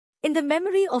In the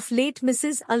memory of late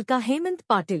Mrs. Alka Hemant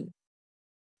Patil,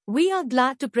 we are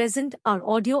glad to present our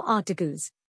audio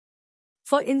articles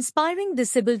for inspiring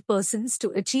disabled persons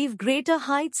to achieve greater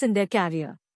heights in their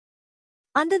career.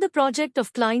 Under the project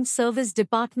of Client Service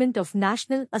Department of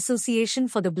National Association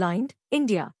for the Blind,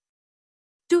 India,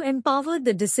 to empower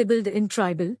the disabled in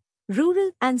tribal,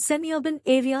 rural and semi-urban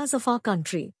areas of our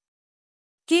country.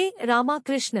 K.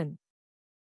 Ramkrishnan,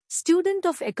 student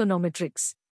of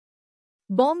econometrics,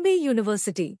 Bombay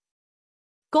University.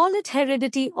 Call it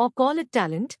heredity or call it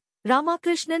talent,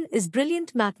 Ramkrishnan is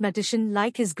brilliant mathematician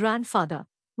like his grandfather,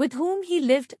 with whom he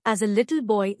lived as a little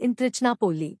boy in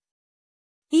Trichinopoli.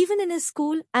 Even in his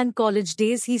school and college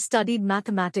days he studied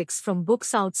mathematics from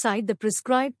books outside the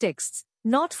prescribed texts,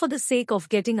 not for the sake of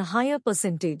getting a higher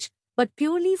percentage, but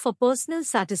purely for personal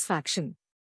satisfaction.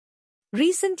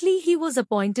 Recently he was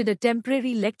appointed a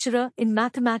temporary lecturer in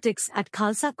mathematics at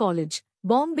Khalsa College,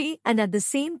 Bombay, and at the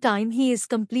same time he is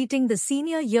completing the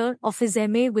senior year of his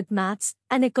MA with maths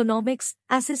and economics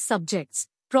as his subjects,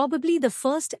 probably the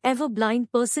first ever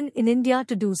blind person in India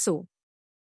to do so.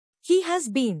 He has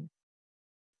been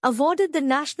awarded the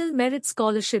National Merit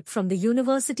Scholarship from the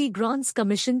University Grants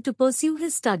Commission to pursue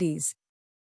his studies.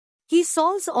 He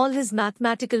solves all his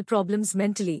mathematical problems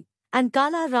mentally, and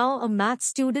Kala Rao, a math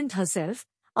student herself,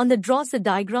 draws the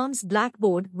diagrams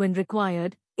blackboard when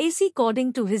required,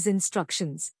 according to his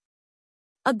instructions.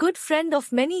 A good friend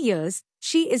of many years,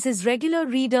 she is his regular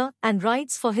reader and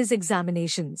writes for his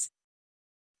examinations.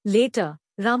 Later,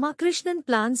 Ramkrishnan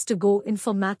plans to go in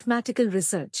for mathematical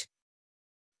research.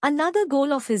 Another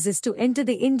goal of his is to enter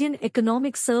the Indian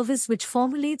Economic Service, which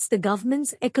formulates the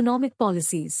government's economic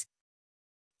policies.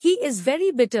 He is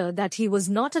very bitter that he was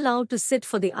not allowed to sit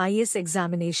for the IAS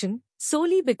examination,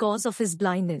 solely because of his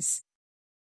blindness.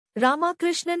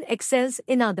 Ramkrishnan excels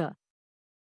in other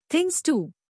things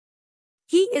too.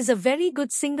 He is a very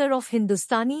good singer of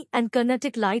Hindustani and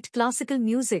Carnatic light classical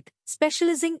music,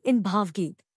 specializing in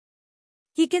Bhavgeet.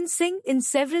 He can sing in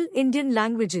several Indian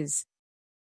languages.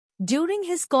 During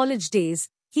his college days,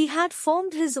 he had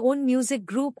formed his own music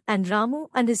group, and Ramu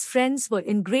and his friends were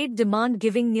in great demand,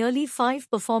 giving nearly 5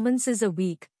 performances a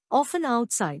week, often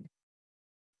outside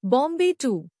Bombay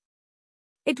too.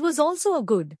 It was also a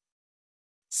good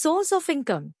source of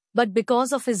income, but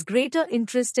because of his greater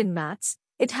interest in maths,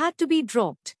 it had to be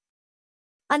dropped.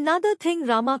 Another thing,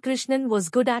 Ramkrishnan was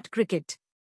good at cricket.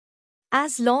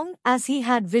 As long as he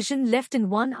had vision left in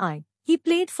one eye, he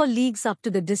played for leagues up to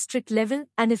the district level,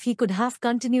 and if he could have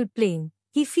continued playing,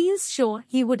 he feels sure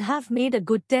he would have made a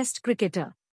good test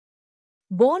cricketer.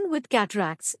 Born with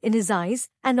cataracts in his eyes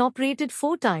and operated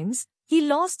 4 times, he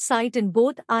lost sight in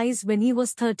both eyes when he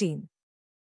was 13.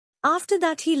 After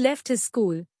that he left his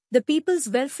school, the People's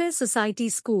Welfare Society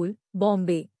School,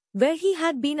 Bombay, where he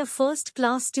had been a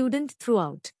first-class student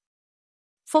throughout.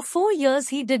 For 4 years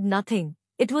he did nothing.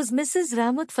 It was Mrs.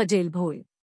 Rahmat Fajelbhoi,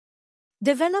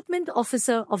 Development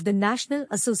Officer of the National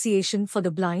Association for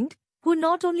the Blind, who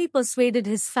not only persuaded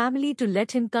his family to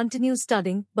let him continue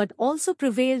studying but also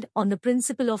prevailed on the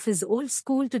principal of his old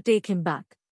school to take him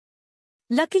back.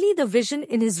 Luckily the vision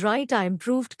in his right eye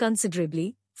improved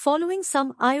considerably, following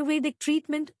some Ayurvedic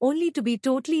treatment, only to be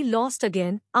totally lost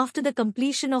again after the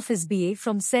completion of his BA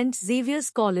from St.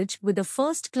 Xavier's College with a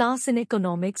first class in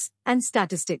economics and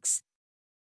statistics.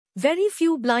 Very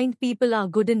few blind people are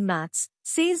good in maths,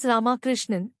 says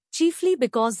Ramkrishnan, chiefly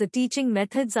because the teaching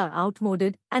methods are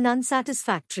outmoded and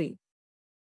unsatisfactory.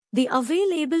 The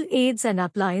available aids and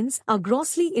appliances are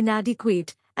grossly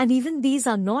inadequate, and even these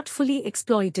are not fully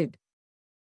exploited.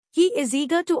 He is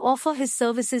eager to offer his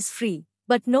services free,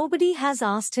 but nobody has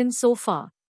asked him so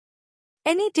far.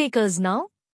 Any takers now?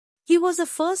 He was a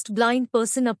first blind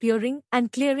person appearing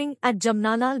and clearing at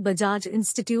Jamnalal Bajaj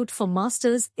Institute for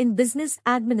Masters in Business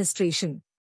Administration.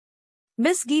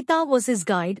 Miss Geeta was his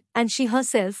guide, and she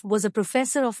herself was a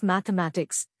professor of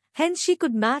mathematics, hence she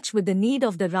could match with the need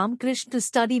of the Ramkrishnan to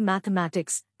study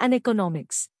mathematics and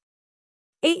economics.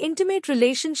 An intimate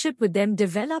relationship with them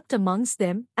developed amongst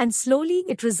them, and slowly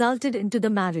it resulted into the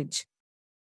marriage.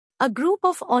 A group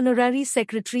of honorary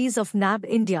secretaries of NAB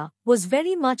India was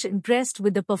very much impressed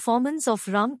with the performance of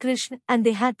Ramkrishnan, and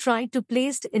they had tried to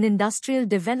place in Industrial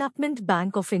Development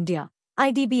Bank of India,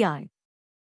 IDBI.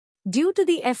 Due to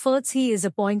the efforts he is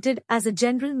appointed as a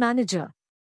general manager.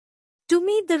 To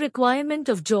meet the requirement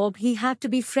of job he had to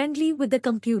be friendly with the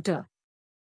computer.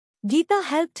 Geeta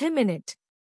helped him in it.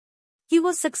 He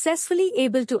was successfully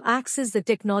able to access the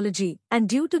technology, and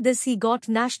due to this he got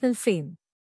national fame.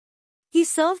 He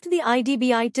served the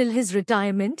IDBI till his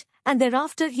retirement, and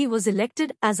thereafter he was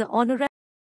elected as an honorary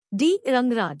D.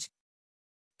 Rangaraj,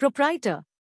 proprietor.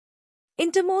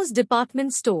 Intermost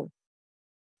Department Store.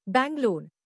 Bangalore.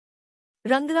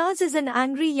 Rangaraj is an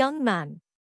angry young man.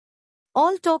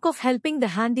 All talk of helping the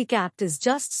handicapped is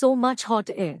just so much hot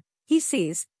air, he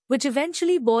says, which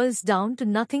eventually boils down to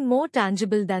nothing more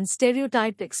tangible than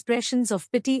stereotyped expressions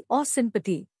of pity or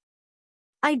sympathy.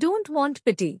 I don't want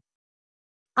pity.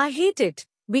 I hate it.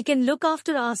 We can look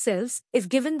after ourselves if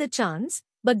given the chance,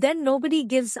 but then nobody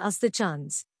gives us the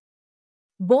chance.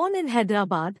 Born in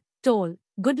Hyderabad, tall,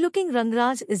 good-looking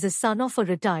Rangaraj is the son of a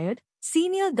retired,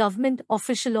 senior government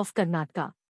official of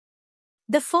Karnataka.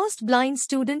 The first blind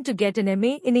student to get an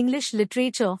MA in English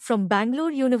literature from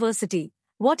Bangalore University,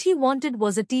 what he wanted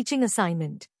was a teaching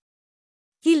assignment.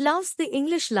 He loves the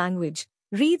English language,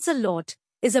 reads a lot,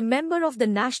 is a member of the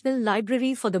National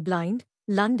Library for the Blind,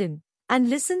 London, and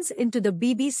listens into the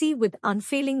BBC with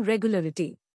unfailing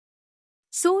regularity.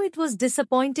 So it was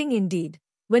disappointing indeed,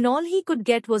 when all he could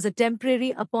get was a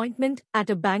temporary appointment at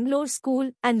a Bangalore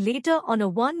school and later on a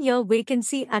one-year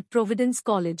vacancy at Providence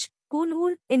College,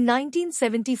 Kunur, in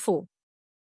 1974.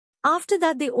 After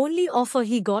that the only offer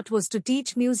he got was to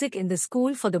teach music in the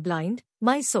school for the blind,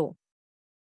 Mysore.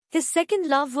 His second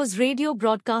love was radio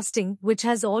broadcasting, which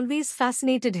has always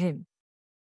fascinated him.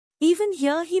 Even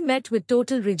here he met with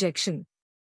total rejection.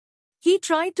 He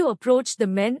tried to approach the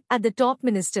men at the top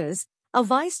ministers, a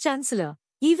vice-chancellor,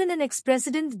 even an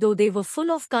ex-president, though they were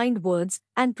full of kind words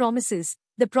and promises.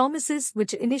 The promises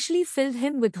which initially filled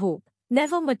him with hope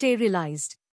never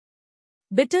materialized.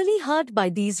 Bitterly hurt by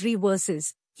these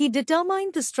reverses, he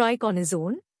determined to strike on his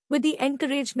own, with the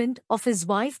encouragement of his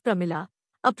wife Pramila,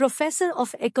 a professor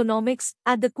of economics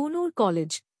at the Kunur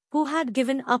College, who had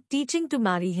given up teaching to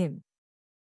marry him.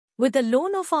 With a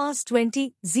loan of Rs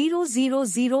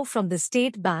 20,000 from the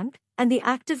State Bank and the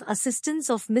active assistance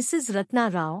of Mrs. Ratna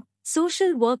Rao,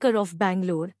 social worker of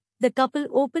Bangalore, the couple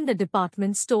opened a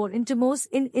department store Intermost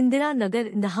in Indira Nagar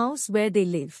in the house where they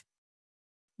live.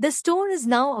 The store is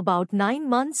now about 9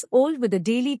 months old with a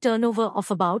daily turnover of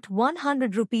about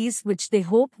 100 rupees, which they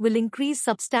hope will increase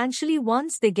substantially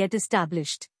once they get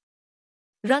established.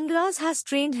 Rangaraj has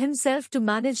trained himself to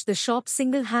manage the shop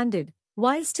single-handed,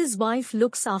 whilst his wife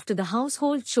looks after the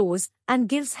household chores and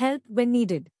gives help when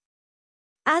needed.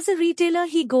 As a retailer,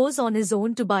 he goes on his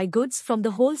own to buy goods from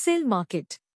the wholesale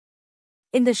market.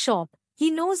 In the shop,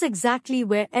 he knows exactly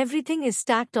where everything is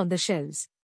stacked on the shelves.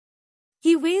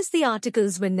 He weighs the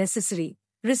articles when necessary,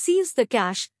 receives the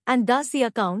cash, and does the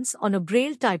accounts on a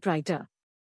braille typewriter.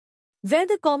 Where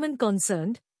the common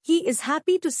concerned, he is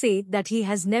happy to say that he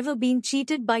has never been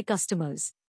cheated by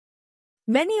customers.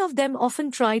 Many of them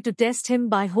often try to test him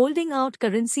by holding out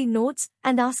currency notes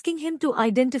and asking him to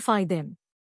identify them.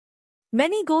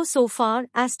 Many go so far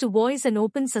as to voice an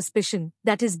open suspicion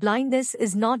that his blindness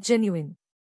is not genuine.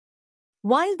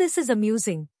 While this is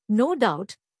amusing, no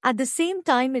doubt, at the same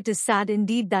time it is sad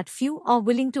indeed that few are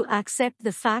willing to accept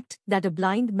the fact that a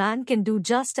blind man can do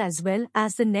just as well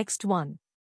as the next one.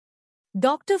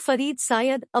 Dr. Farid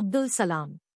Syed Abdul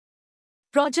Salam,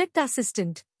 Project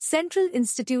Assistant, Central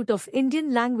Institute of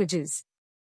Indian Languages,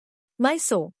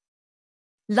 Mysore.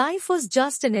 Life was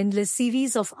just an endless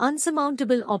series of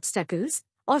unsurmountable obstacles,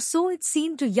 or so it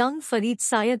seemed to young Farid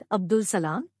Syed Abdul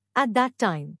Salam at that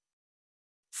time.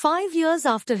 5 years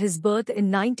after his birth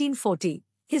in 1940,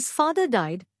 his father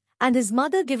died, and his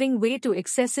mother, giving way to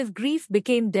excessive grief,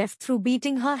 became deaf through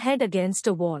beating her head against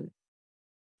a wall.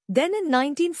 Then in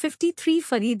 1953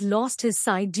 Farid lost his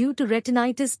sight due to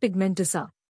retinitis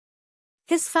pigmentosa.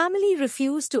 His family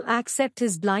refused to accept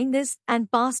his blindness and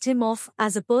passed him off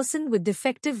as a person with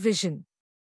defective vision.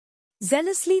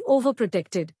 Zealously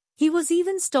overprotected, he was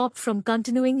even stopped from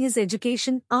continuing his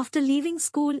education after leaving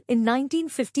school in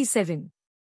 1957.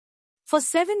 For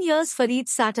 7 years Farid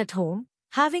sat at home,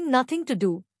 having nothing to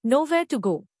do, nowhere to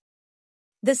go.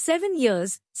 The 7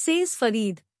 years, says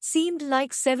Farid, seemed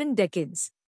like 7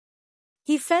 decades.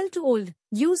 He felt old,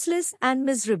 useless and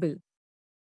miserable.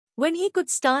 When he could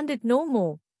stand it no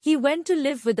more, he went to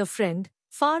live with a friend,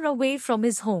 far away from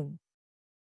his home.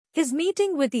 His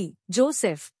meeting with E.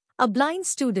 Joseph, a blind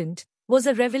student, was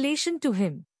a revelation to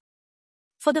him.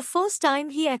 For the first time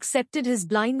he accepted his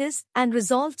blindness and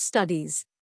resolved studies.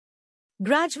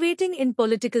 Graduating in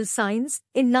political science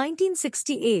in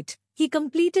 1968, he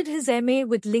completed his MA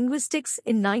with linguistics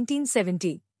in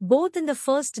 1970, both in the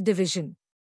first division.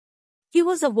 He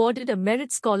was awarded a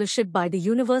merit scholarship by the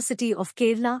University of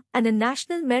Kerala and a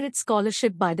national merit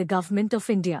scholarship by the Government of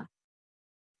India.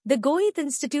 The Goethe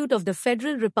Institute of the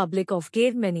Federal Republic of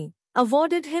Germany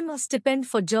awarded him a stipend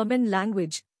for German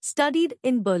language, studied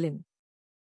in Berlin.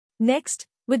 Next,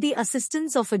 with the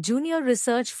assistance of a junior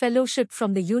research fellowship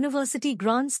from the University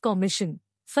Grants Commission,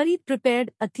 Farid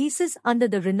prepared a thesis under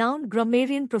the renowned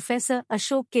grammarian Professor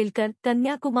Ashok Kelkar,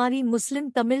 Kanyakumari Muslim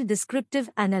Tamil Descriptive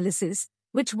Analysis,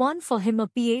 which won for him a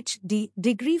PhD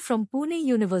degree from Pune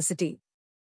University.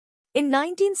 In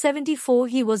 1974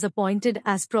 he was appointed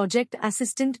as project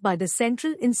assistant by the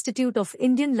Central Institute of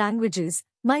Indian Languages,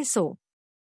 Mysore.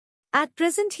 At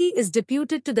present he is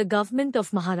deputed to the Government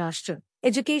of Maharashtra,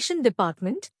 Education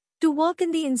Department, to work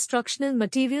in the Instructional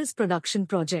Materials Production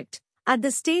Project at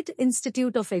the State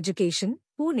Institute of Education,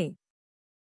 Pune.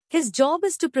 His job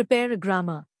is to prepare a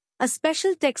grammar, a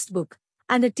special textbook,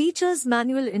 and a teacher's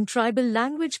manual in tribal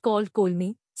language called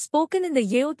Kolmi, spoken in the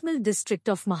Yavatmal district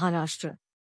of Maharashtra.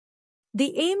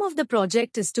 The aim of the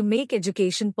project is to make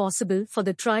education possible for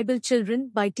the tribal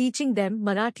children by teaching them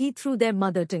Marathi through their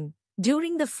mother tongue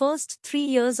during the first 3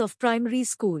 years of primary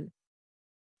school.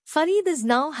 Farid is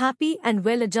now happy and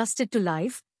well adjusted to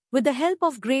life, with the help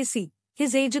of Gracie,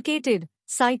 his educated,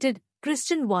 sighted,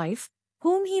 Christian wife,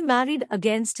 whom he married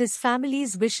against his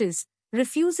family's wishes,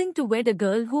 refusing to wed a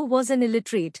girl who was an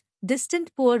illiterate,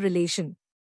 distant poor relation.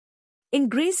 In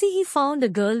Gracie he found a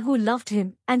girl who loved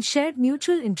him and shared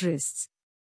mutual interests.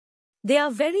 They are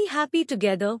very happy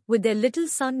together with their little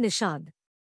son Nishad.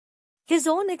 His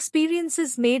own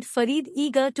experiences made Farid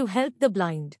eager to help the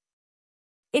blind.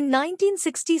 In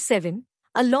 1967,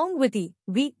 along with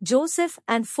V. Joseph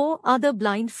and 4 other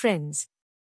blind friends,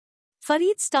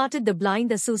 Farid started the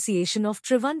Blind Association of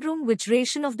Trivandrum, which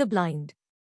ration of the blind.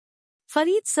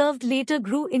 Farid later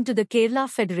grew into the Kerala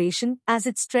Federation as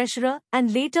its treasurer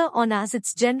and later on as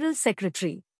its general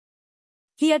secretary.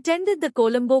 He attended the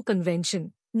Colombo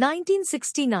Convention,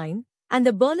 1969, and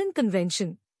the Berlin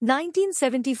Convention,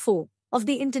 1974, of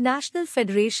the International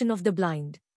Federation of the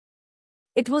Blind.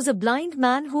 It was a blind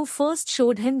man who first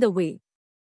showed him the way.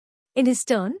 In his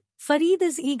turn, Farid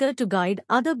is eager to guide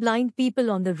other blind people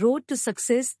on the road to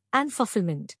success and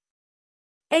fulfillment.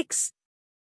 X.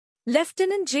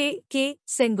 Lieutenant J. K.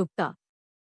 Sengupta.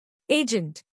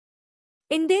 Agent.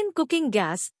 Indian Cooking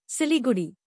Gas,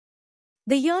 Siliguri.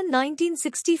 The year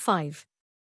 1965.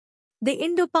 The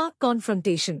Indo-Pak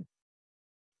confrontation.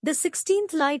 The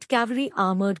 16th Light Cavalry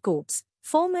Armoured Corps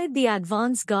formed the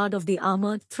advance guard of the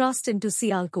armoured thrust into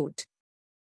Sialkot.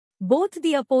 Both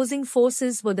the opposing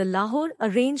forces were the Lahore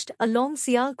arranged along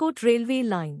Sialkot railway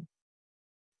line.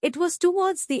 It was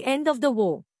towards the end of the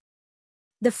war.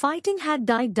 The fighting had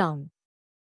died down.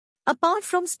 Apart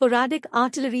from sporadic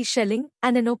artillery shelling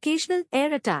and an occasional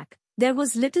air attack, there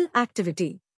was little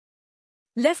activity.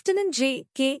 Lieutenant J.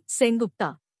 K.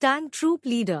 Sengupta, tank troop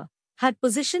leader, had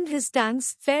positioned his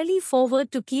tanks fairly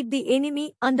forward to keep the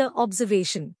enemy under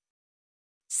observation.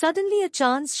 Suddenly a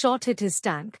chance shot hit his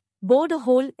tank, bored a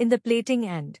hole in the plating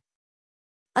end.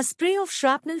 A spray of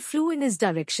shrapnel flew in his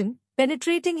direction,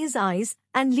 penetrating his eyes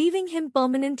and leaving him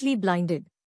permanently blinded.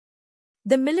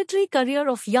 The military career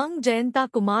of young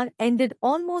Jayanta Kumar ended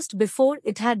almost before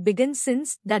it had begun,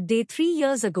 since that day 3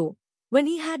 years ago, when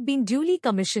he had been duly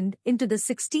commissioned into the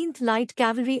 16th Light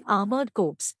Cavalry Armoured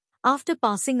Corps, after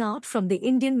passing out from the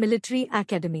Indian Military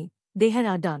Academy,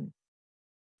 Dehradun.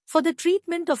 For the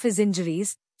treatment of his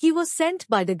injuries, he was sent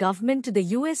by the government to the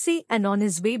USA, and on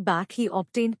his way back he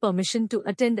obtained permission to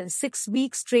attend a 6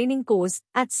 weeks training course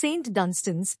at St.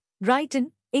 Dunstan's,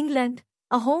 Brighton, England,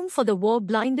 a home for the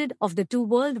war-blinded of the 2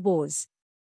 world wars.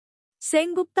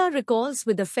 Sengupta recalls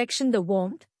with affection the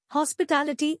warmth,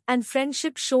 hospitality and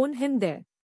friendship shown him there.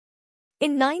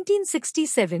 In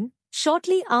 1967,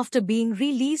 shortly after being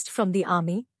released from the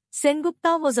army,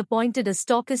 Sengupta was appointed a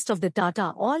stockist of the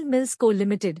Tata Oil Mills Co.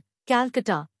 Limited,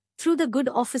 Calcutta, through the good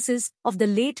offices of the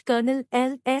late Colonel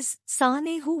L. S.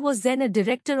 Sahne, who was then a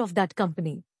director of that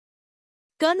company.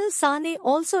 Colonel Sahne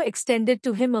also extended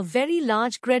to him a very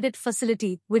large credit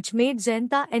facility which made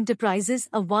Jayanta Enterprises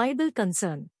a viable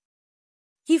concern.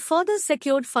 He further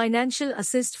secured financial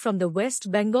assist from the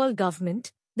West Bengal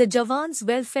government, the Javans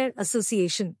Welfare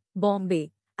Association,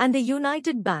 Bombay, and the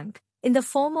United Bank, in the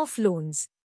form of loans.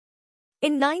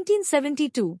 In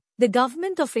 1972, the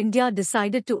Government of India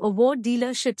decided to award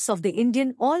dealerships of the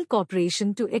Indian Oil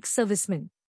Corporation to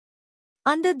ex-servicemen.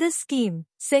 Under this scheme,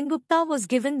 Sengupta was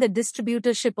given the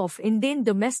distributorship of Indian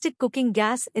domestic cooking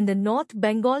gas in the North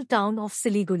Bengal town of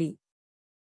Siliguri.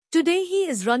 Today he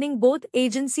is running both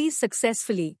agencies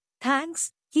successfully,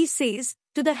 thanks, he says,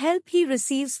 to the help he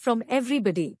receives from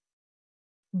everybody.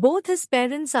 Both his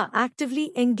parents are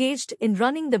actively engaged in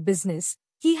running the business.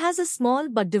 He has a small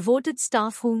but devoted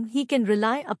staff whom he can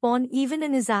rely upon even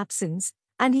in his absence,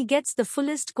 and he gets the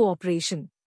fullest cooperation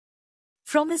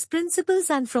from his principals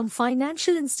and from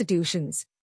financial institutions.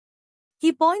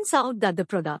 He points out that the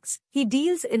products he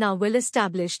deals in are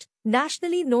well-established,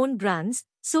 nationally known brands,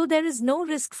 so there is no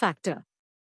risk factor.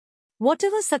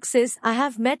 Whatever success I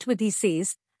have met with, he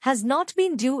says, has not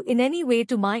been due in any way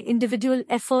to my individual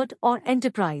effort or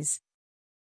enterprise.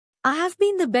 I have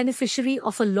been the beneficiary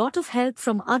of a lot of help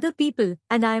from other people,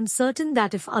 and I am certain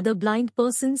that if other blind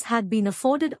persons had been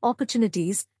afforded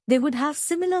opportunities, they would have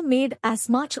similar made as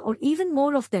much or even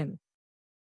more of them.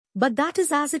 But that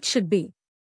is as it should be.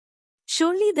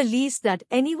 Surely the least that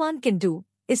anyone can do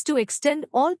is to extend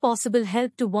all possible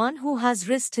help to one who has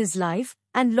risked his life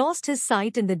and lost his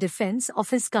sight in the defense of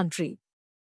his country.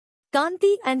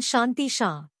 Kanti and Shanti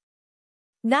Shah.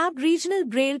 NAB Regional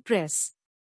Braille Press.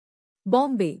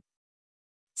 Bombay.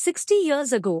 60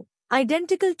 years ago,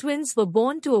 identical twins were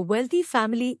born to a wealthy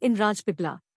family in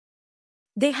Rajpipla.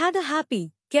 They had a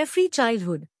happy, carefree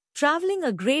childhood, traveling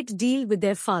a great deal with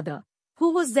their father,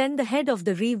 who was then the head of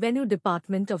the revenue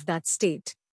department of that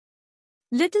state.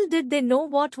 Little did they know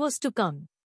what was to come.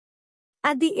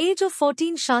 At the age of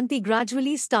 14, Shanti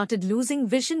gradually started losing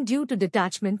vision due to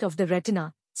detachment of the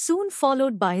retina, soon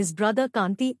followed by his brother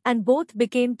Kanti, and both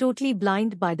became totally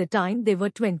blind by the time they were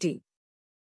 20.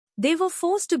 They were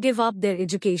forced to give up their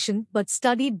education but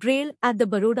studied Braille at the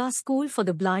Baroda School for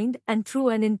the Blind, and through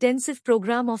an intensive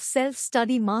program of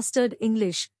self-study mastered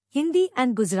English, Hindi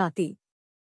and Gujarati.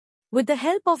 With the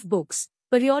help of books,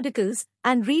 periodicals,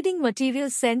 and reading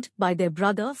materials sent by their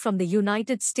brother from the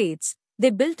United States, they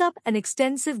built up an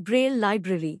extensive Braille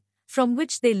library, from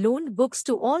which they loaned books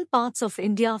to all parts of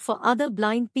India for other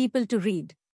blind people to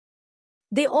read.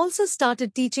 They also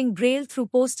started teaching Braille through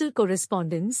postal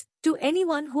correspondence to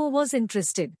anyone who was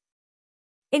interested.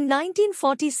 In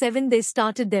 1947 they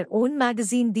started their own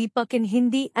magazine Deepak in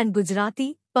Hindi and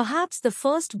Gujarati, perhaps the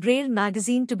first Braille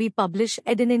magazine to be published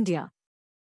in India.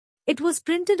 It was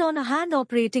printed on a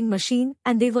hand-operating machine,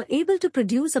 and they were able to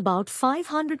produce about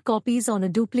 500 copies on a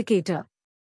duplicator.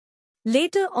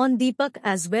 Later on, Deepak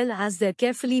as well as their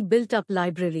carefully built-up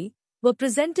library were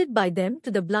presented by them to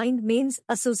the Blind Men's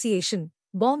Association,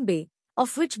 Bombay,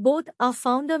 of which both are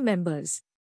founder members.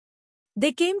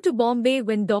 They came to Bombay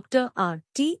when Dr. R.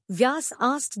 T. Vyas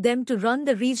asked them to run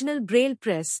the regional Braille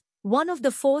press, one of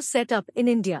the 4 set up in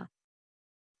India.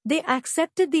 They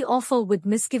accepted the offer with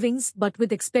misgivings, but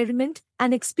with experiment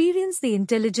and experience the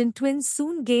intelligent twins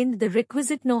soon gained the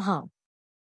requisite know-how.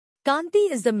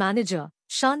 Kanti is the manager,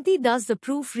 Shanti does the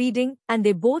proofreading, and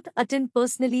they both attend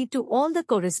personally to all the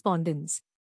correspondence.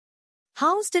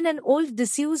 Housed in an old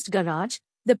disused garage,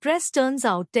 the press turns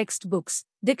out textbooks,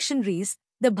 dictionaries,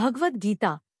 the Bhagavad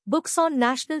Gita, books on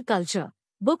national culture,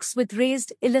 books with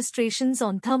raised illustrations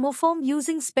on thermoform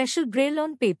using special Braille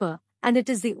on paper, and it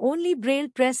is the only Braille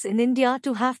press in India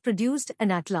to have produced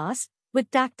an atlas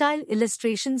with tactile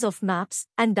illustrations of maps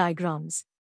and diagrams.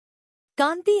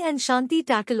 Kanti and Shanti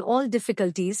tackle all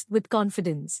difficulties with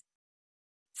confidence.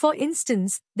 For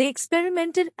instance, they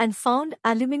experimented and found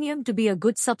aluminium to be a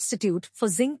good substitute for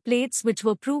zinc plates, which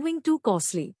were proving too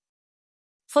costly.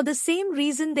 For the same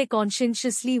reason, they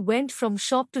conscientiously went from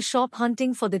shop to shop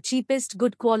hunting for the cheapest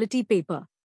good quality paper.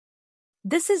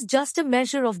 This is just a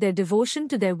measure of their devotion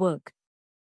to their work.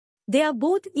 They are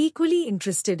both equally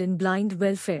interested in blind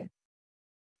welfare.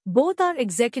 Both are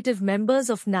executive members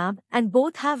of NAB, and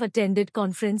both have attended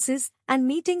conferences and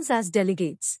meetings as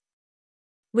delegates.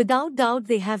 Without doubt,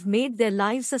 they have made their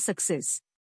lives a success.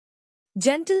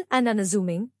 Gentle and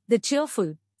unassuming, the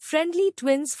cheerful, friendly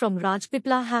twins from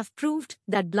Rajpipla have proved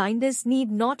that blindness need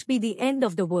not be the end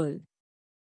of the world.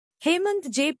 Hemant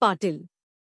J. Patil,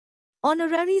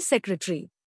 Honorary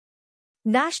Secretary,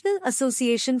 National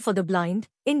Association for the Blind,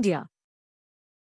 India.